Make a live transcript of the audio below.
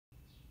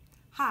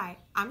Hi,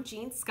 I'm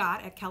Jean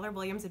Scott at Keller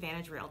Williams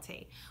Advantage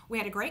Realty. We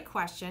had a great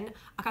question.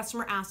 A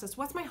customer asked us,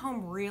 what's my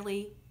home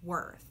really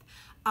worth?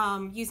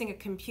 Using a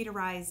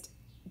computerized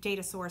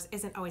data source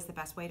isn't always the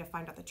best way to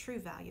find out the true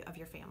value of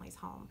your family's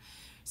home.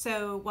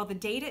 So while the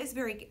data is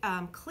very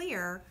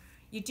clear,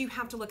 you do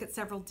have to look at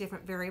several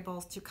different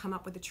variables to come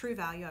up with the true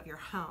value of your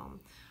home.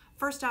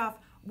 First off,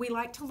 we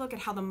like to look at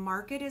how the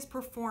market is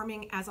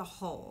performing as a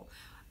whole.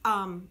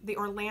 The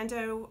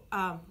Orlando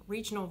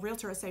Regional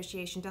Realtor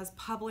Association does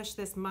publish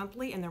this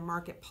monthly in their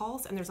Market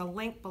Pulse, and there's a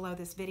link below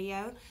this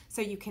video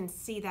so you can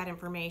see that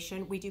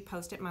information. We do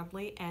post it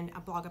monthly and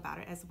a blog about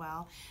it as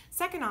well.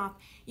 Second off,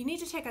 you need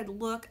to take a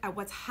look at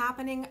what's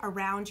happening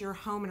around your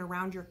home and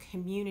around your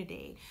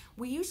community.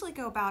 We usually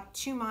go about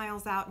 2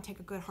 miles out and take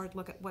a good hard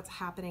look at what's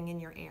happening in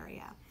your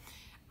area.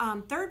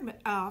 Third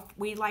off,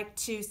 we like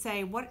to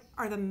say what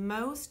are the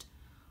most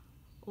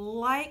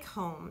like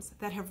homes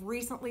that have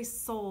recently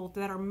sold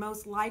that are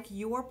most like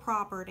your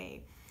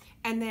property,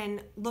 and then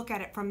look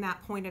at it from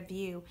that point of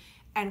view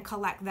and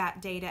collect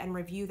that data and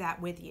review that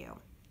with you.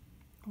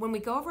 When we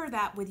go over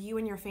that with you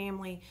and your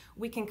family,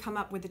 we can come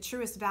up with the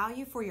truest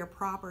value for your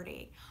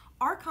property.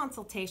 Our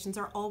consultations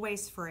are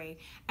always free,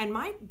 and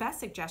my best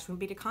suggestion would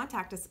be to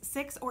contact us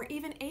 6 or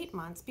even 8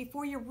 months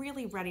before you're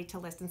really ready to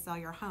list and sell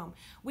your home.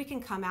 We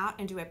can come out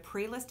and do a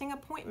pre-listing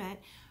appointment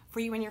for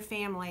you and your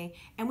family,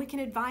 and we can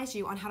advise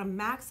you on how to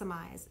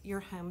maximize your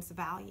home's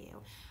value.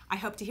 I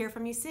hope to hear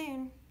from you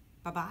soon.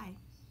 Bye-bye.